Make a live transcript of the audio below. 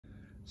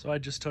So I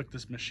just took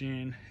this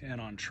machine in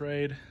on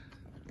trade.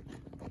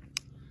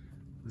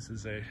 This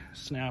is a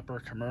Snapper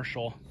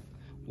commercial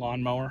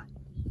lawnmower.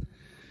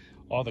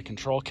 All the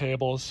control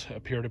cables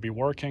appear to be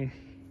working.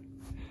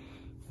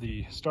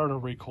 The starter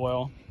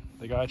recoil,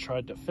 the guy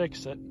tried to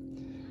fix it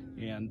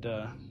and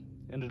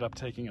ended up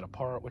taking it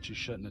apart, which he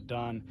shouldn't have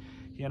done.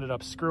 He ended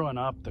up screwing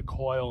up the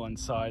coil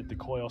inside the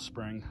coil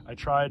spring. I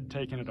tried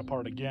taking it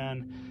apart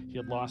again. He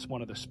had lost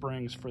one of the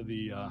springs for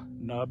the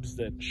nubs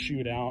that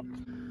shoot out,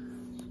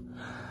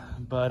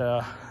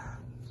 but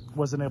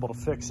wasn't able to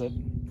fix it.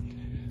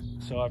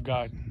 So I've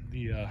got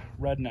the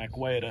redneck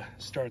way to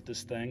start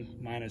this thing.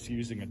 Mine is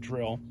using a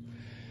drill,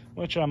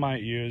 which I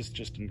might use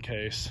just in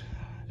case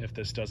if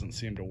this doesn't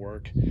seem to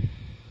work.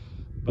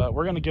 But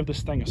we're gonna give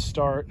this thing a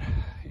start,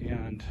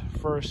 and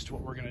first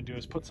what we're gonna do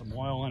is put some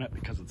oil in it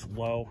because it's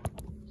low.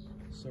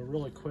 So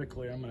really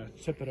quickly, I'm gonna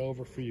tip it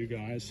over for you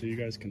guys so you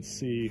guys can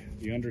see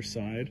the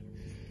underside.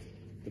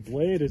 The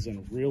blade is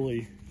in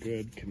really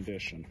good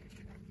condition.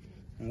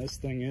 Now this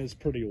thing is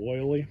pretty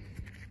oily,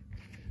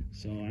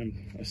 so I'm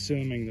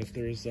assuming that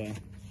there's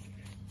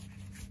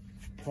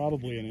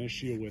probably an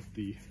issue with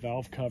the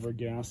valve cover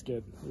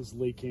gasket is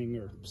leaking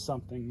or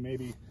something.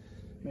 Maybe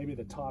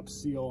the top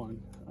seal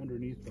on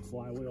underneath the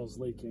flywheel is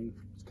leaking.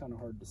 It's kind of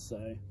hard to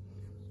say,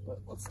 but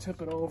let's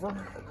tip it over.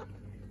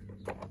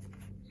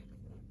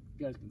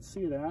 You guys can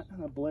see that.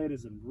 That blade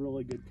is in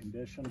really good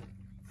condition.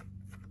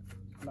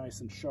 Nice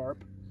and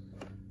sharp.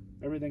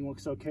 Everything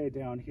looks okay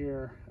down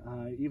here.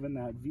 Even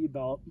that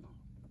V-belt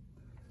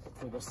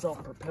for the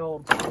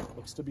self-propelled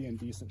looks to be in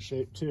decent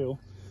shape too.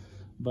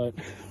 But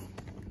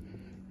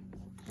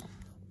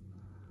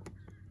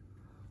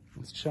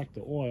let's check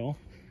the oil.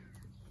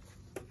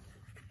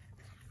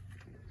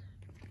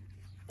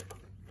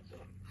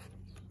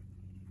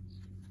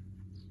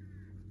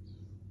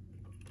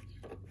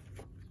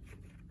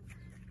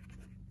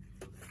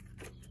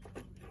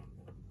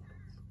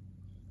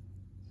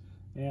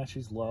 Yeah,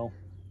 she's low,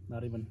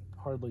 not even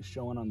hardly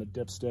showing on the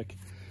dipstick.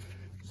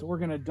 So we're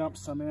gonna dump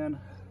some in.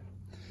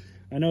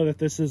 I know that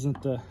this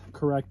isn't the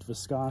correct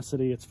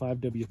viscosity, it's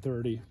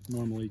 5W30.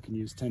 Normally you can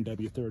use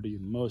 10W30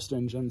 in most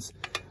engines.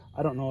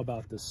 I don't know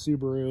about this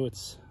Subaru,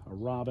 it's a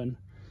Robin,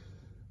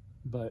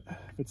 but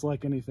if it's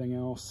like anything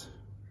else,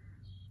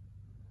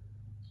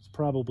 it's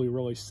probably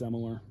really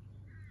similar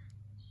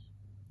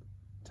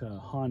to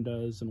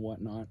Hondas and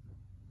whatnot.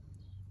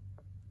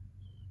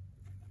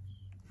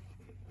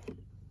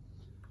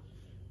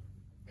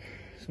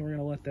 So we're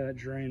gonna let that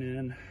drain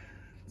in,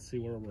 see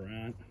where we're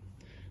at.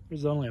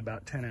 There's only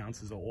about 10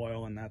 ounces of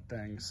oil in that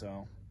thing,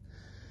 so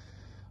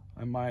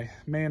my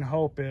main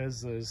hope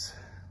is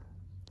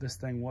this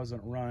thing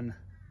wasn't run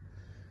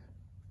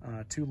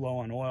too low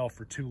on oil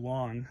for too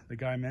long. The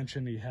guy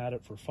mentioned he had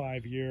it for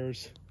 5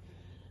 years.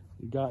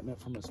 He'd gotten it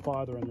from his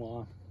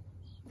father-in-law.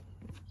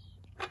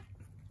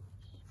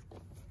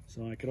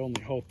 So I could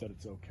only hope that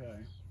it's okay.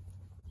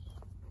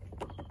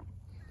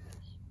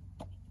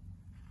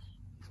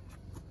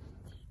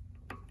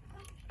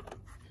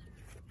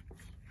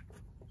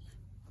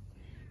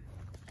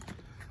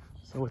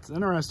 So what's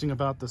interesting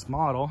about this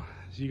model,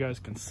 as you guys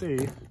can see,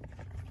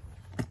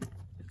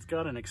 it's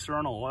got an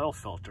external oil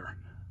filter.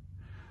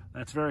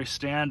 That's very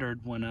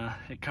standard when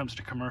it comes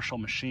to commercial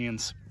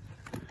machines.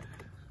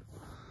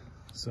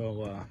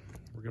 So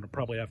we're gonna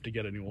probably have to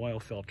get a new oil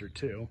filter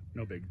too,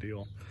 no big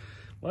deal.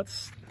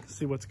 Let's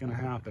see what's gonna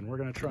happen. We're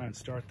gonna try and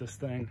start this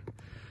thing.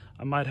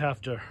 I might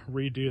have to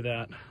redo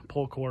that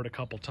pull cord a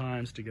couple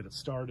times to get it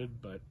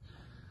started, but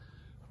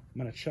I'm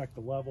gonna check the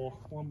level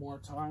one more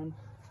time.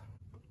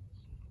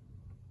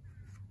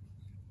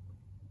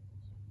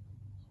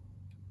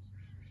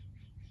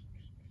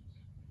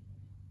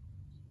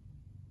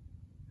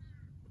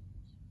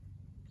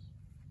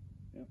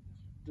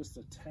 Just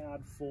a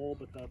tad full,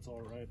 but that's all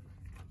right.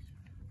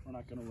 We're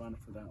not going to run it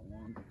for that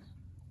long.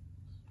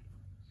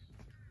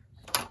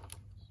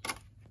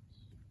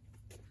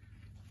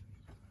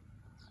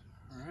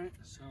 All right,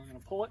 so we're going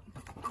to pull it.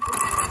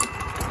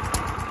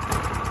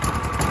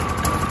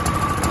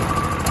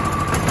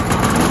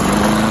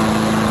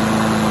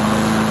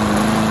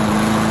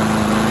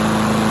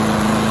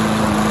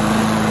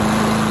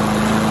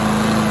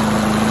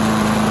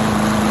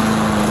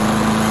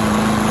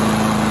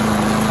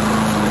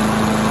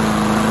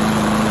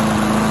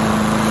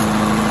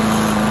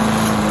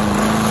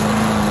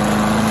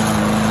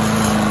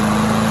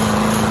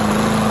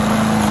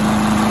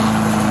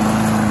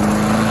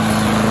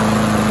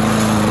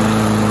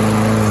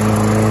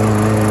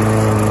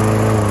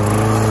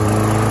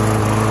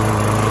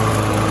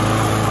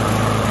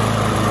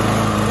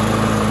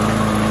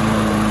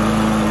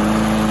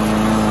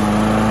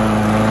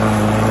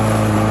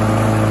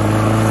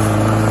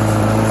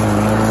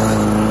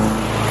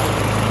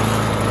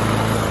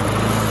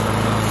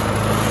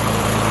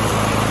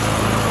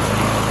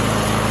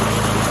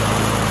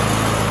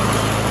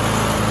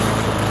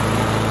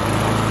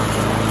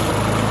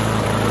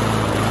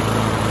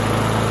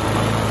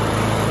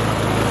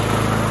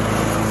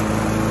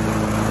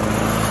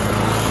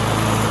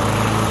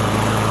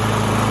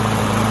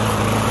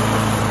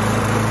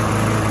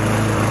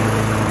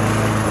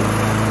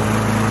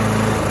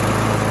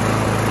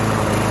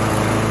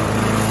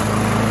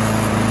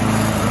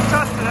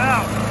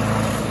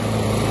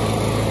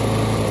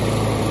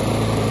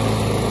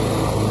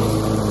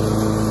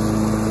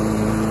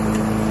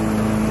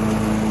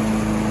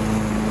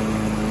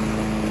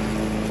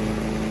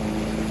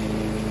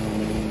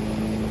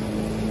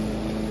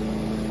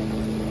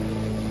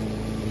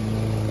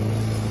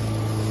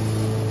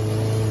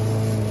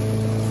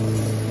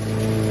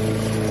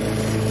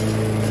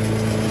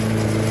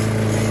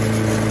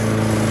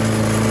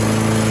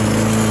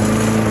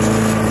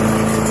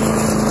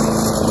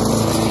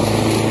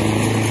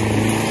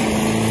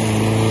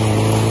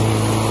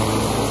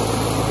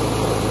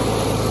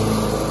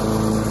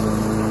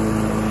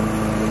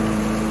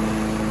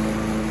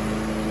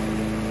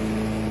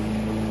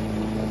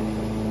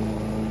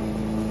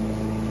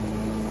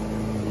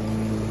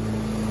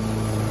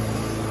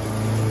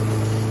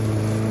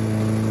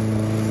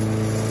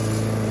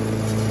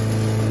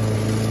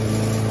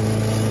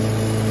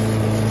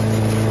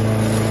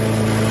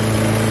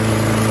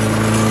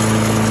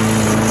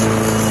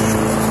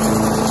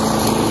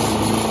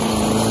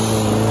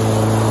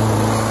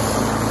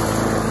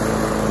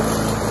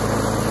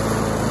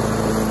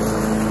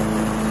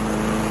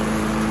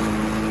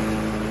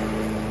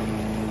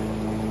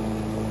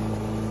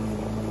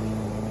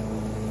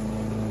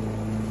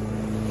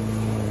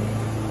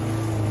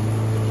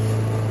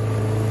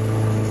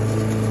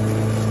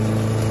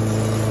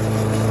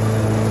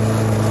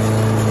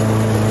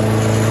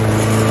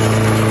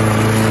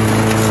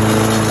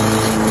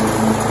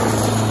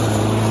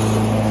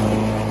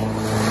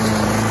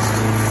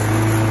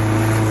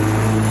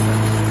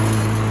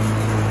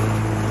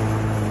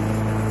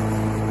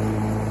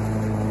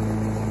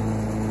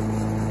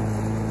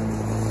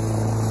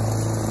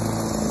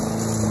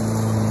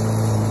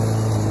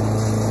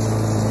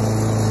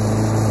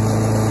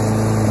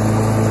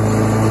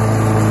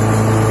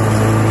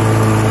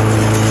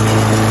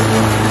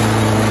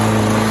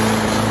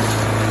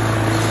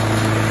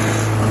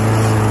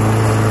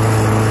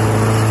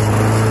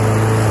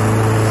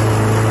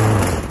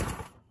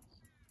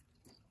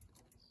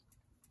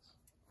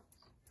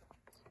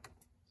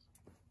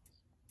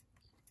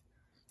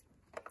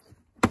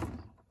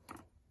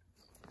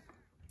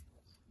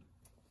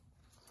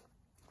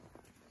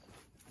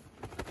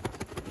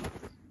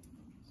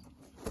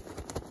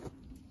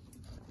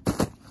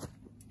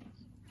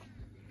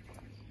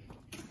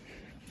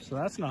 So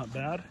that's not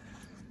bad.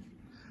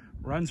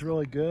 Runs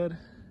really good.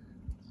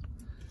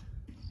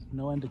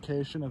 No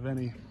indication of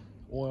any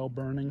oil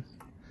burning.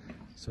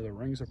 So the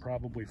rings are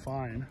probably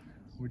fine.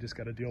 We just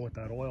got to deal with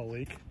that oil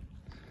leak.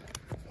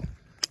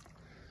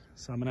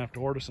 So I'm gonna have to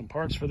order some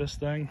parts for this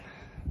thing.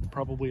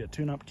 Probably a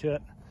tune-up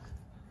kit.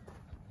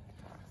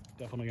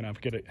 Definitely gonna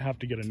have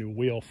to get a new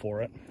wheel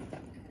for it.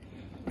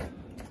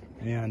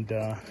 And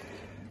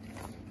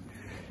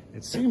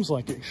it seems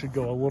like it should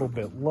go a little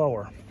bit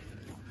lower,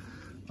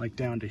 like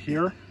down to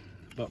here.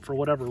 But for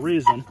whatever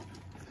reason,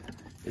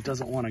 it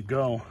doesn't want to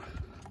go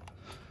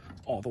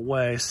all the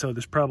way. So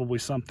there's probably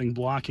something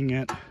blocking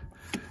it.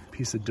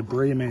 Piece of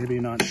debris maybe,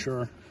 not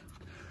sure.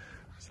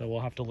 So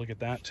we'll have to look at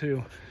that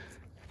too.